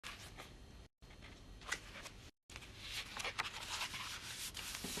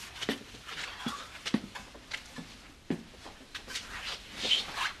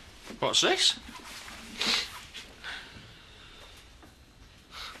What's this?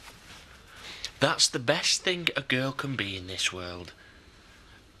 That's the best thing a girl can be in this world.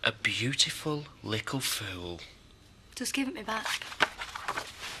 A beautiful little fool. Just give it me back.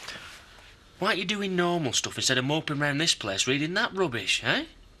 Why aren't you doing normal stuff instead of moping around this place reading that rubbish, eh?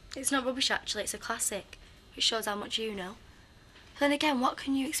 It's not rubbish, actually. It's a classic. It shows how much you know. Then again, what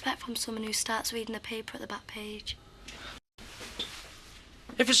can you expect from someone who starts reading the paper at the back page?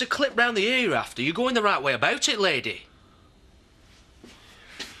 If it's a clip round the ear after, you're going the right way about it, lady.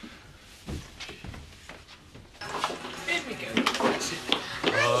 Here we go.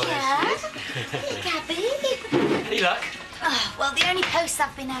 Hey, Gabby. Hey, look. Oh, well, the only posts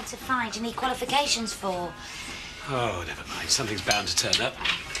I've been able to find you need qualifications for. Oh, never mind. Something's bound to turn up.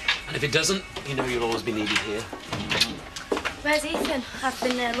 And if it doesn't, you know you'll always be needed here. Where's Ethan? I've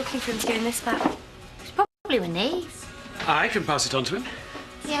been looking for him to give him this back. It's probably with Neve. I can pass it on to him.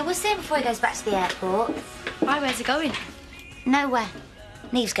 Yeah, we'll see him before he goes back to the airport. Why, where's he going? Nowhere.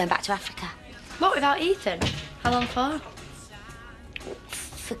 Neve's going back to Africa. What, without Ethan? How long for?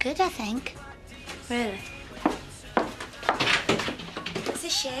 For good, I think. Really? It's a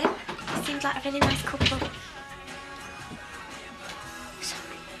shame. It seems like a really nice couple.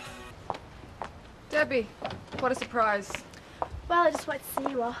 Debbie, what a surprise. Well, I just wanted to see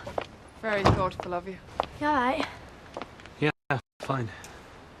you off. Very thoughtful of you. You all right? Yeah, fine.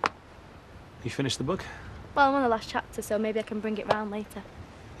 You finished the book? Well, I'm on the last chapter, so maybe I can bring it round later.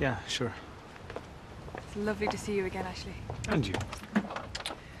 Yeah, sure. It's lovely to see you again, Ashley. And you.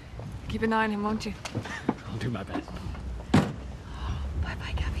 Keep an eye on him, won't you? I'll do my best.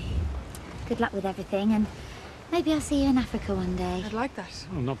 Bye-bye, Gabby. Good luck with everything, and maybe I'll see you in Africa one day. I'd like that.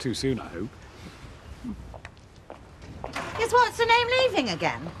 Well, not too soon, I hope. Yes, what's her name leaving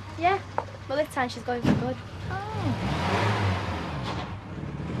again? Yeah. Well, this time she's going for good. Oh.